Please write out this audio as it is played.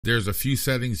There's a few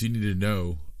settings you need to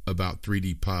know about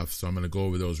 3D Puff, so I'm going to go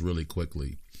over those really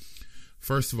quickly.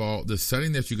 First of all, the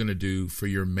setting that you're going to do for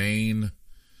your main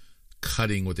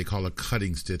cutting, what they call a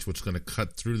cutting stitch, which is going to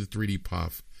cut through the 3D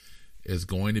Puff, is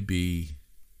going to be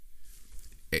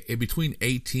between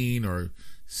 18 or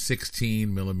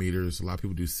 16 millimeters. A lot of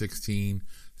people do 16.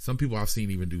 Some people I've seen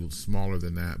even do smaller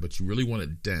than that, but you really want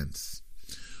it dense.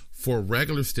 For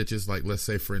regular stitches, like let's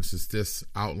say for instance this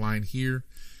outline here,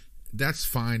 that's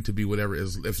fine to be whatever it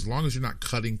is, as long as you're not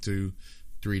cutting through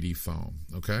 3D foam.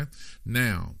 Okay.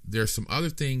 Now there's some other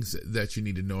things that you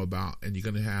need to know about, and you're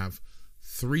going to have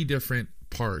 3 different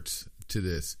parts to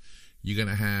this. You're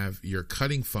going to have your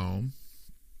cutting foam,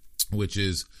 which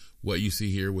is what you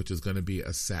see here, which is going to be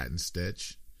a satin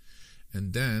stitch.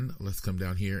 And then let's come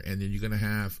down here, and then you're going to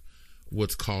have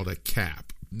what's called a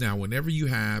cap. Now, whenever you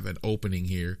have an opening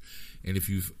here, and if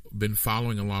you've been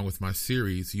following along with my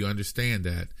series, you understand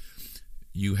that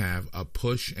you have a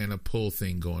push and a pull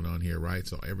thing going on here, right?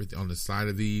 So everything on the side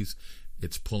of these,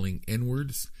 it's pulling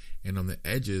inwards, and on the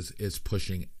edges, it's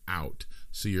pushing out.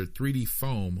 So your 3D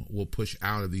foam will push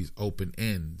out of these open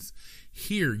ends.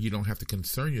 Here, you don't have to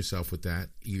concern yourself with that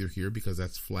either here because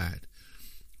that's flat.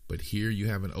 But here you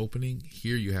have an opening,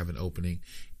 here you have an opening,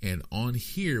 and on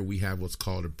here we have what's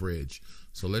called a bridge.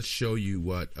 So let's show you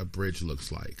what a bridge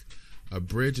looks like. A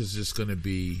bridge is just going to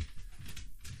be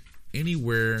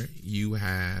anywhere you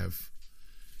have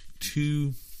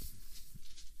 2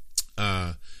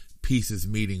 pieces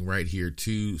meeting right here,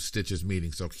 2 stitches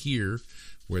meeting. So here,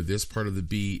 where this part of the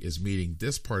B is meeting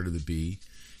this part of the B,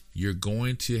 you're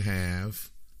going to have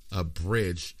a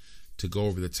bridge to go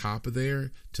over the top of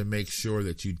there to make sure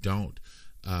that you don't,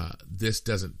 this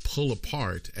doesn't pull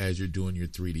apart as you're doing your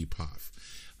 3D puff.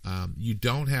 You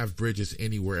don't have bridges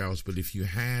anywhere else, but if you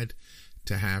had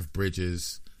to have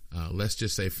bridges, let's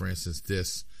just say, for instance,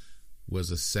 this was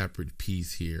a separate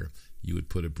piece here. You would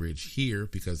put a bridge here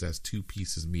because that's 2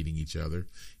 pieces meeting each other.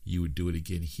 You would do it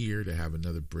again here to have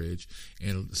another bridge.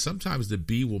 And sometimes the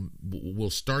B will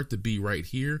start the B right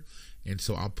here. And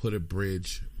so I'll put a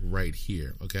bridge right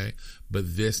here, okay?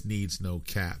 But this needs no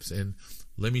caps. And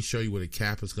let me show you what a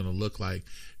cap is going to look like.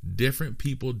 Different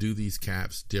people do these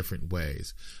caps different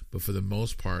ways. But for the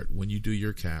most part, when you do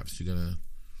your caps, you're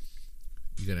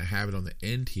gonna have it on the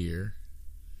end here,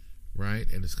 right?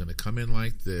 And it's going to come in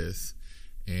like this.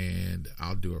 And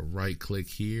I'll do a right click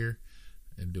here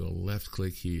and do a left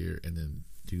click here and then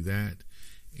do that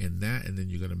and that, and then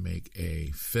you're going to make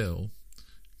a fill.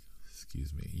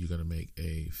 Excuse me. You're going to make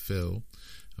a fill,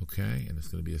 okay? And it's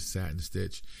going to be a satin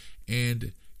stitch.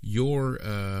 And your,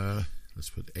 let's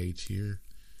put H here.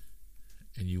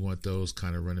 And you want those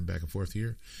kind of running back and forth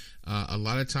here. A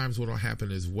lot of times what will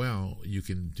happen as well, you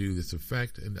can do this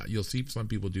effect, and you'll see some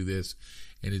people do this,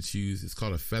 and it's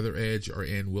called a feather edge, or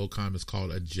in Wilcom it's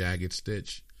called a jagged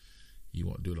stitch. You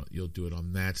won't do it, you'll do it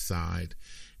on that side.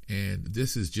 And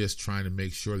this is just trying to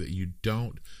make sure that you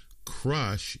don't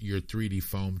crush your 3D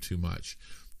foam too much.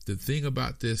 The thing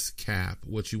about this cap,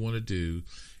 what you want to do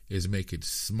is make it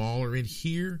smaller in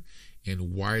here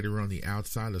and wider on the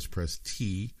outside. Let's press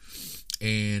T.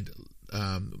 And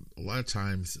a lot of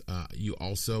times you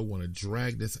also want to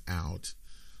drag this out.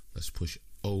 Let's push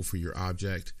O for your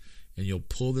object, and you'll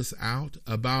pull this out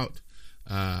about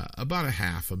a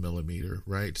 1/2 millimeter,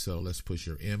 right? So let's push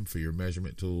your M for your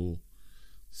measurement tool.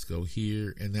 Let's go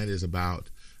here, and that is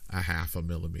about 1/2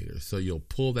 millimeter. So you'll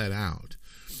pull that out.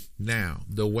 Now,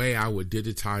 the way I would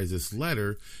digitize this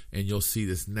letter, and you'll see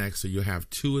this next, so you'll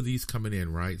have 2 of these coming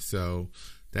in, right? So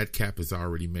that cap is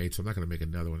already made, so I'm not going to make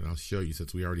another one, and I'll show you,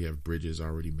 since we already have bridges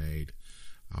already made,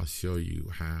 I'll show you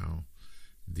how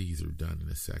these are done in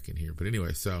a second here. But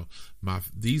anyway, so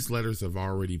these letters have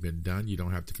already been done. You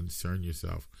don't have to concern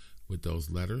yourself with those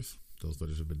letters. Those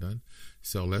letters have been done.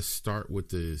 So let's start with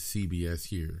the CBS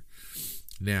here.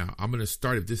 Now, I'm going to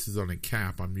start, if this is on a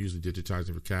cap, I'm usually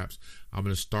digitizing for caps, I'm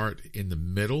going to start in the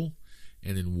middle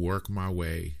and then work my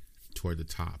way toward the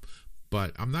top.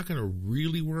 But I'm not going to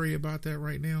really worry about that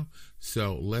right now.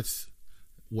 So let's,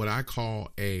 what I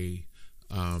call a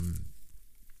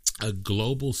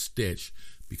global stitch,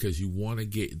 because you want to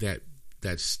get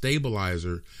that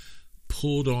stabilizer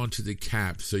pulled onto the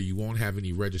cap so you won't have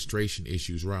any registration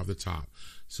issues right off the top.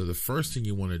 So the first thing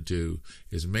you want to do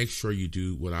is make sure you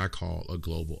do what I call a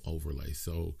global overlay.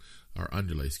 So, or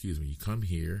underlay, excuse me. You come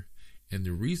here, and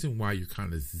the reason why you're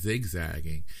kind of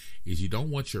zigzagging is you don't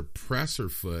want your presser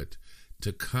foot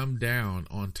to come down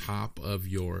on top of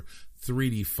your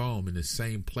 3D foam in the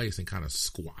same place and kind of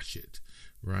squash it,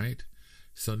 right?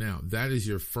 So now that is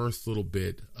your first little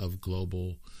bit of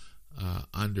global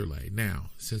underlay. Now,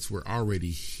 since we're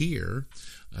already here,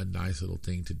 a nice little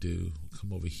thing to do,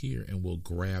 come over here and we'll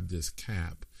grab this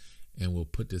cap and we'll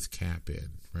put this cap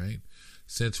in, right?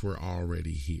 Since we're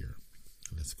already here.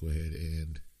 Let's go ahead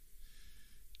and,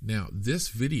 now this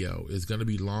video is going to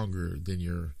be longer than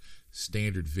your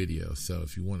standard video. So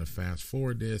if you want to fast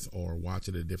forward this or watch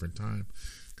it at a different time,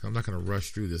 I'm not going to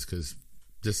rush through this because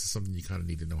this is something you kind of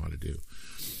need to know how to do.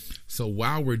 So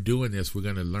while we're doing this, we're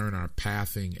going to learn our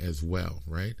pathing as well,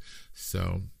 right?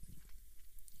 So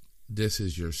this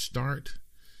is your start.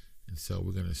 And so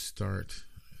we're going to start,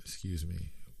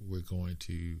 we're going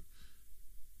to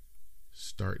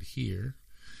start here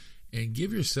and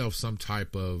give yourself some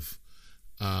type of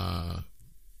a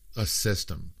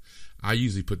system. I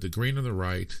usually put the green on the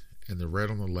right and the red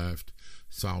on the left,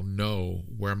 so I'll know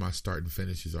where my start and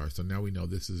finishes are. So now we know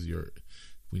this is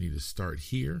we need to start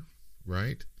here,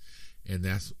 right? And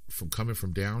that's from coming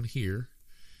from down here.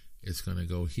 It's going to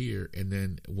go here. And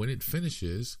then when it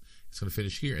finishes, it's going to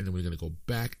finish here. And then we're going to go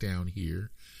back down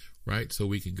here, right? So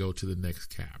we can go to the next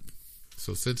cap.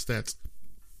 So since that's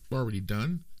already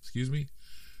done,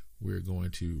 we're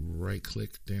going to right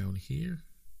click down here.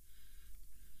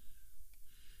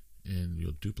 And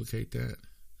you'll duplicate that.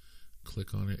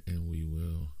 Click on it and we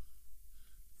will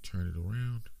turn it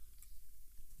around.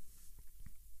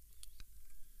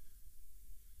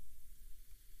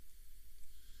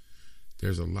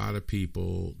 There's a lot of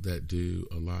people that do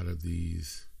a lot of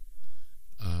these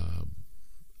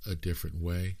a different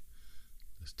way.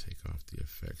 Let's take off the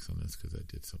effects on this because I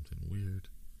did something weird.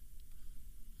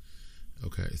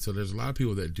 Okay, so there's a lot of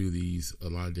people that do these a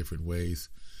lot of different ways.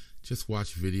 Just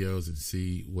watch videos and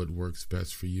see what works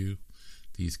best for you.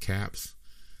 These caps.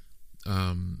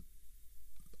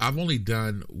 I've only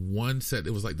done one set.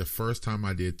 It was like the first time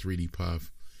I did 3D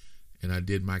Puff and I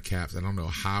did my caps. I don't know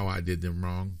how I did them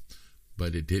wrong,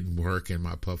 but it didn't work and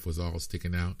my puff was all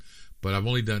sticking out. But I've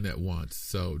only done that once.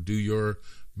 So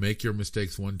make your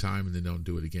mistakes one time and then don't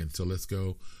do it again. So let's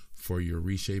go for your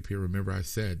reshape here. Remember I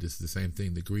said this is the same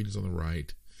thing. The green is on the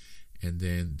right and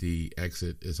then the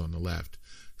exit is on the left.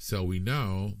 So we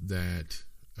know that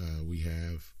we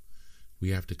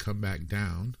have to come back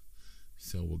down.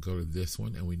 So we'll go to this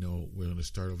one and we know we're going to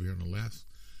start over here on the left.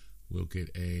 We'll get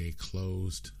a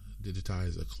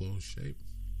digitize a closed shape,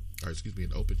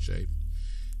 an open shape.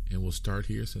 And we'll start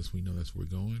here since we know that's where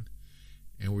we're going.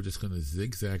 And we're just going to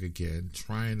zigzag again,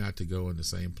 trying not to go in the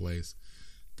same place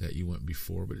that you went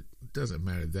before, but it doesn't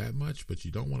matter that much, but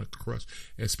you don't want to crush,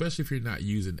 especially if you're not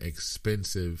using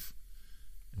expensive,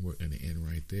 and we're going to end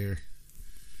right there.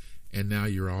 And now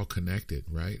you're all connected,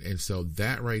 right? And so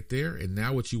that right there, and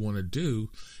now what you want to do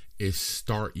is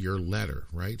start your letter,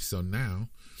 right? So now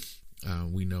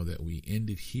we know that we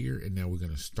ended here, and now we're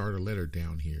going to start a letter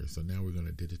down here. So now we're going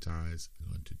to digitize.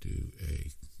 We're going to do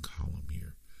a column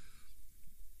here.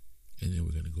 And then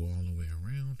we're going to go all the way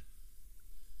around.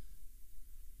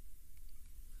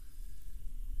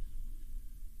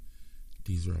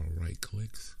 These are all right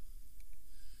clicks.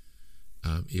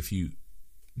 If you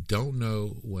don't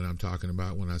know what I'm talking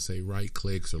about when I say right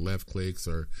clicks or left clicks,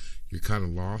 or you're kind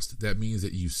of lost, that means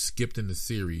that you skipped in the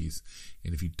series.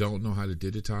 And if you don't know how to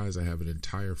digitize, I have an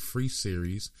entire free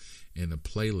series and a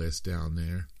playlist down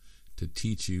there to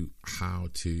teach you how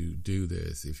to do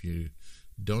this. If you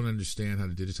don't understand how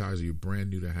to digitize or you're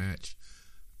brand new to Hatch,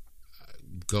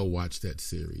 go watch that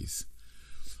series.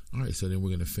 All right, so then we're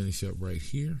going to finish up right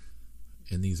here.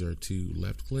 And these are 2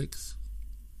 left clicks.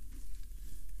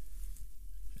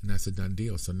 And that's a done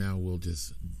deal. So now we'll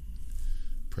just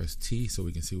press T so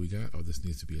we can see what we got. Oh, this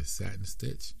needs to be a satin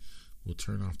stitch. We'll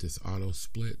turn off this auto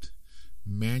split,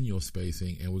 manual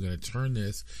spacing, and we're going to turn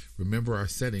this. Remember our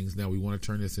settings. Now we want to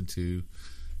turn this into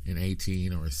an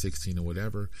 18 or a 16 or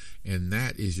whatever. And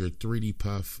that is your 3D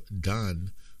Puff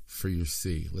done for your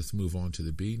C. Let's move on to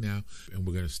the B now. And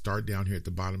we're going to start down here at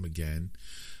the bottom again.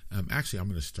 Actually, I'm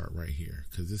going to start right here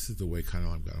because this is the way kind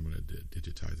of I'm going to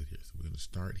digitize it here. So we're going to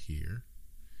start here.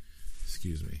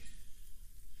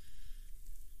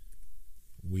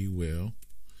 We will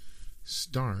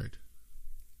start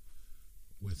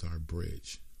with our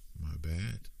bridge. My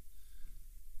bad.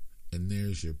 And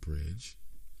there's your bridge.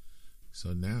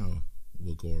 So now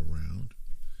we'll go around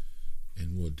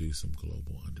and we'll do some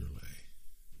global underlay.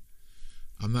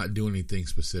 I'm not doing anything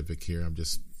specific here. I'm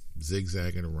just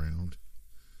zigzagging around.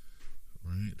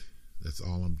 Right? That's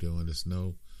all I'm doing. There's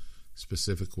no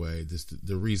specific way.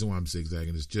 The reason why I'm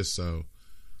zigzagging is just so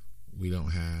we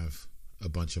don't have a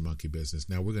bunch of monkey business.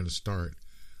 Now we're going to start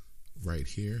right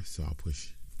here. So I'll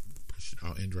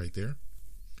I'll end right there.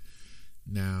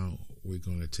 Now we're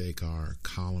going to take our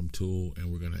column tool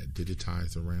and we're going to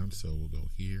digitize around. So we'll go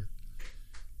here,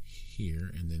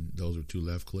 here, and then those are 2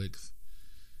 left clicks,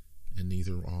 and these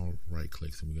are all right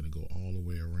clicks, and we're going to go all the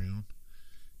way around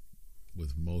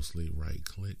with mostly right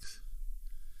clicks.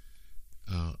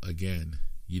 Again,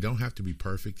 you don't have to be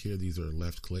perfect here. These are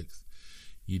left clicks.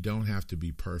 You don't have to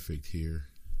be perfect here.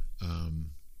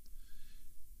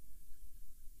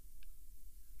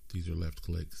 These are left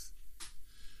clicks.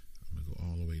 I'm going to go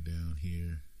all the way down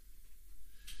here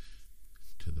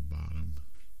to the bottom.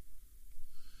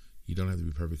 You don't have to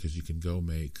be perfect because you can go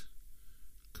make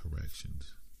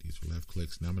corrections. These are left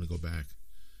clicks. Now I'm going to go back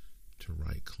to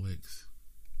right clicks.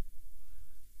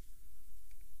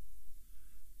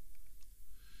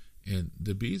 And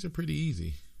the B's are pretty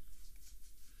easy.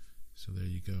 So there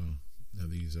you go. Now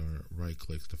these are right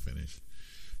clicks to finish.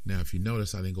 Now if you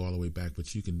notice, I didn't go all the way back,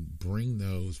 but you can bring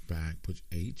those back. Put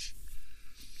H,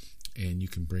 and you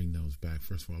can bring those back.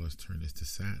 First of all, let's turn this to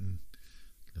satin.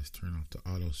 Let's turn off the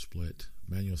auto split,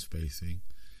 manual spacing,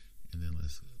 and then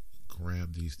let's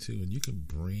grab these 2. And you can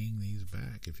bring these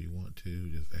back if you want to.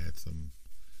 Just add some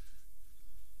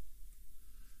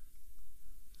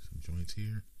joints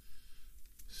here.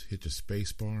 Hit the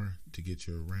space bar to get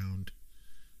your round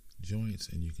joints,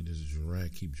 and you can just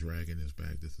keep dragging this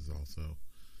back. This is also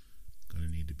going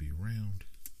to need to be round,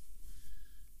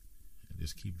 and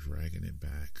just keep dragging it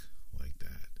back like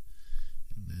that.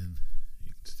 And then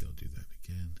you can still do that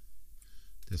again.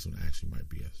 This one actually might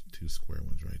be 2 square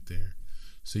ones right there,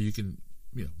 so you can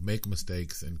make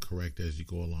mistakes and correct as you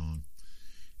go along.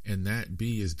 And that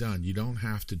B is done. You don't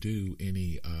have to do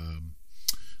any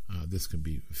this can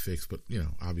be fixed, but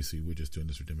obviously we're just doing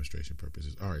this for demonstration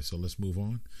purposes. All right, so let's move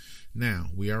on. Now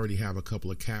we already have a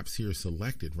couple of caps here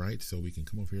selected, right? So we can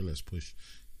come over here. Let's push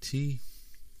T,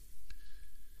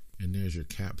 and there's your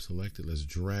cap selected. Let's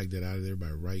drag that out of there by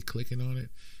right clicking on it.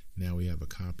 Now we have a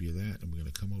copy of that, and we're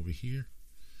going to come over here.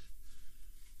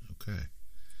 Okay,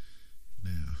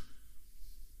 now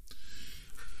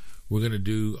we're going to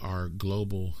do our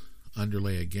global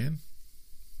underlay again.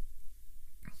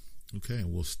 Okay,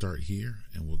 and we'll start here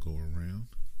and we'll go around.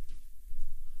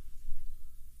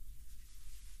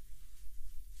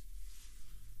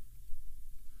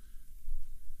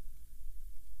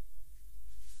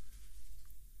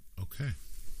 Okay,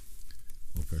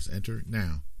 we'll press enter.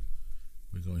 Now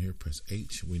we're going here, press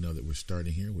H. We know that we're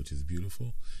starting here, which is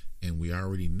beautiful, and we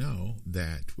already know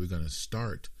that we're going to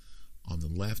start on the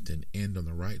left and end on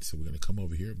the right. So we're going to come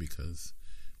over here because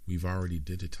we've already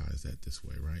digitized that this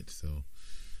way, right? So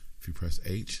if you press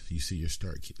H, you see your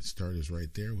start is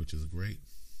right there, which is great.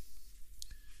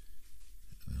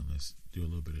 Now let's do a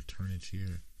little bit of turnage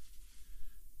here.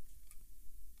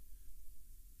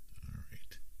 All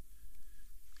right.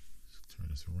 Let's turn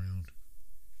this around.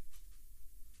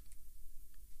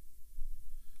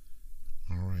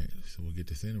 All right, so we'll get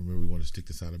this in. Remember, we want to stick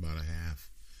this out about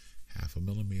half a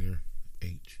millimeter,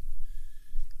 H.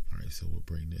 All right, so we'll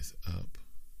bring this up.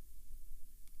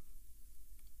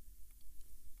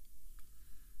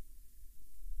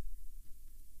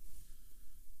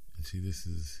 See, this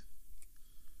is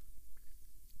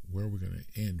where we're going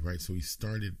to end, right? So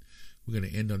we're going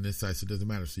to end on this side, so it doesn't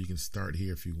matter. So you can start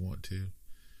here if you want to.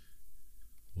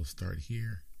 We'll start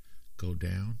here, go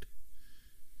down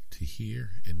to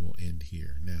here, and we'll end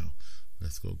here. Now,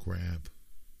 let's go grab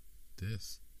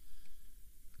this,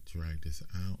 drag this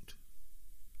out.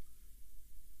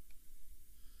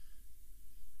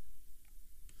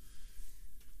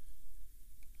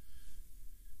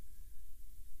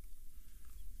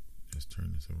 Let's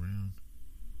turn this around.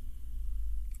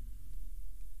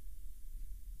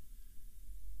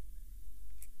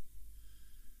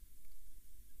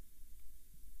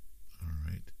 All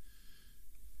right.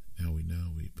 Now we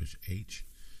know we push H,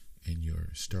 and your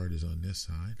start is on this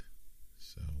side.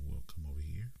 So we'll come over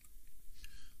here.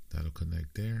 That'll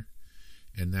connect there.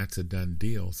 And that's a done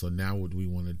deal. So now what we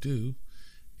want to do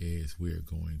is we're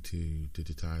going to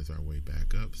digitize our way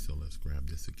back up. So let's grab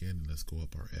this again and let's go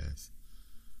up our S.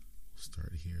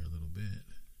 Start here a little bit.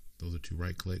 Those are 2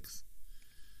 right clicks,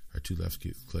 or 2 left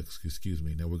clicks, excuse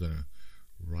me. Now we're going to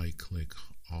right click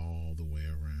all the way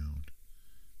around.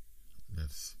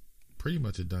 That's pretty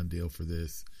much a done deal for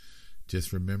this.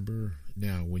 Just remember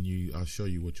now I'll show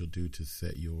you what you'll do to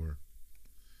set your,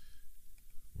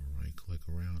 we'll right click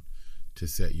around to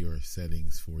set your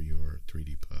settings for your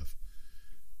 3D puff.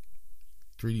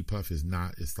 3D puff is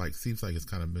not, seems like it's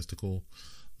kind of mystical.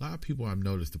 A lot of people I've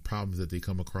noticed the problems that they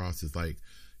come across is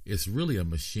it's really a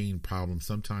machine problem.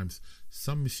 Sometimes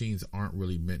some machines aren't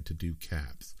really meant to do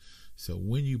caps. So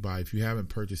when you buy, if you haven't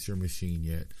purchased your machine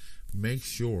yet, make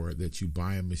sure that you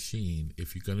buy a machine.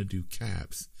 If you're going to do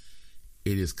caps,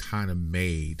 it is kind of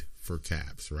made for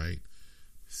caps, right?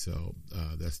 So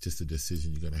that's just a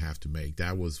decision you're going to have to make.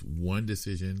 That was one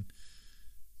decision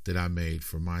that I made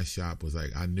for my shop. Was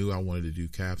like, I knew I wanted to do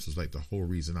caps. It was like the whole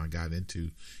reason I got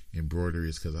into embroidery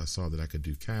is because I saw that I could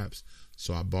do caps.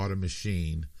 So I bought a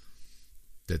machine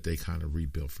that they kind of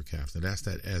rebuilt for caps. And that's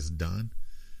that S done.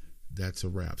 That's a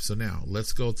wrap. So now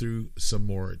let's go through some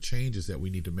more changes that we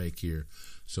need to make here.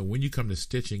 So when you come to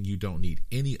stitching, you don't need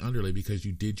any underlay because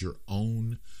you did your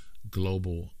own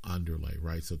global underlay,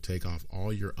 right? So take off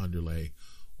all your underlay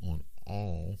on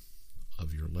all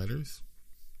of your letters.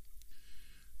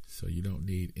 So you don't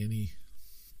need any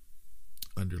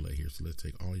underlay here. So let's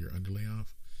take all your underlay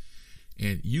off.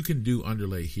 And you can do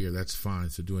underlay here. That's fine.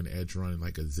 So do an edge run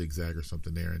like a zigzag or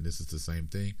something there. And this is the same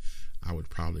thing. I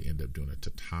would probably end up doing a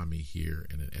tatami here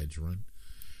and an edge run.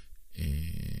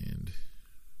 And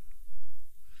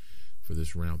for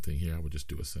this round thing here, I would just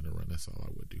do a center run. That's all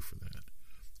I would do for that.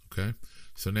 Okay.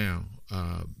 So now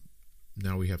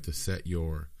we have to set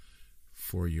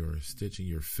for your stitching,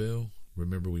 your fill.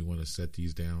 Remember, we want to set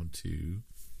these down to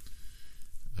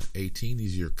 18.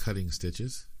 These are your cutting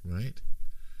stitches, right?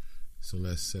 So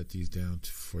let's set these down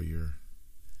for your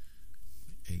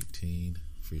 18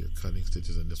 for your cutting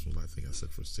stitches. And this one, I think I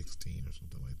set for 16 or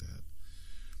something like that.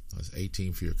 That's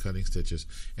 18 for your cutting stitches.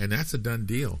 And that's a done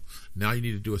deal. Now you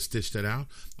need to do a stitch that out.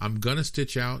 I'm going to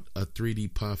stitch out a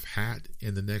 3D puff hat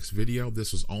in the next video.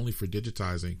 This was only for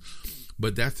digitizing,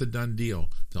 but that's a done deal.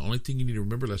 The only thing you need to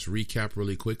remember, let's recap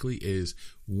really quickly, is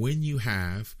when you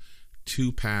have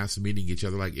two paths meeting each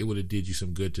other, like it would have did you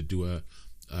some good to do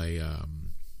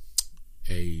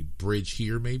a bridge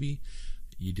here. Maybe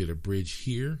you did a bridge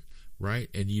here, right?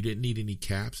 And you didn't need any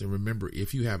caps. And remember,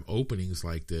 if you have openings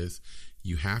like this,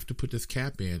 you have to put this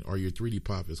cap in or your 3D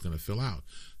puff is going to fill out.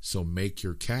 So make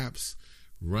your caps,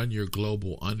 run your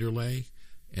global underlay,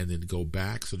 and then go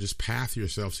back. So just path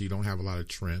yourself so you don't have a lot of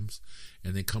trims,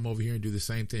 and then come over here and do the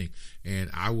same thing.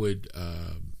 And I would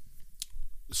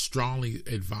strongly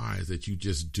advise that you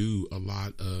just do a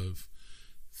lot of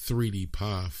 3D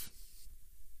puff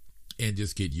and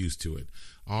just get used to it.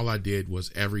 All I did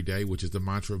was every day, which is the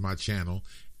mantra of my channel,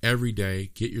 every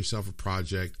day, get yourself a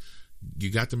project.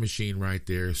 You got the machine right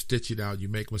there, stitch it out. You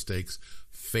make mistakes,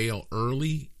 fail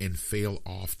early and fail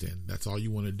often. That's all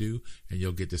you want to do, and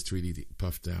you'll get this 3D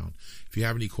puff down. If you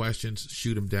have any questions,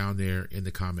 shoot them down there in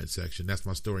the comment section. That's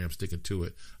my story. I'm sticking to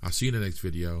it. I'll see you in the next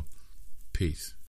video. Peace.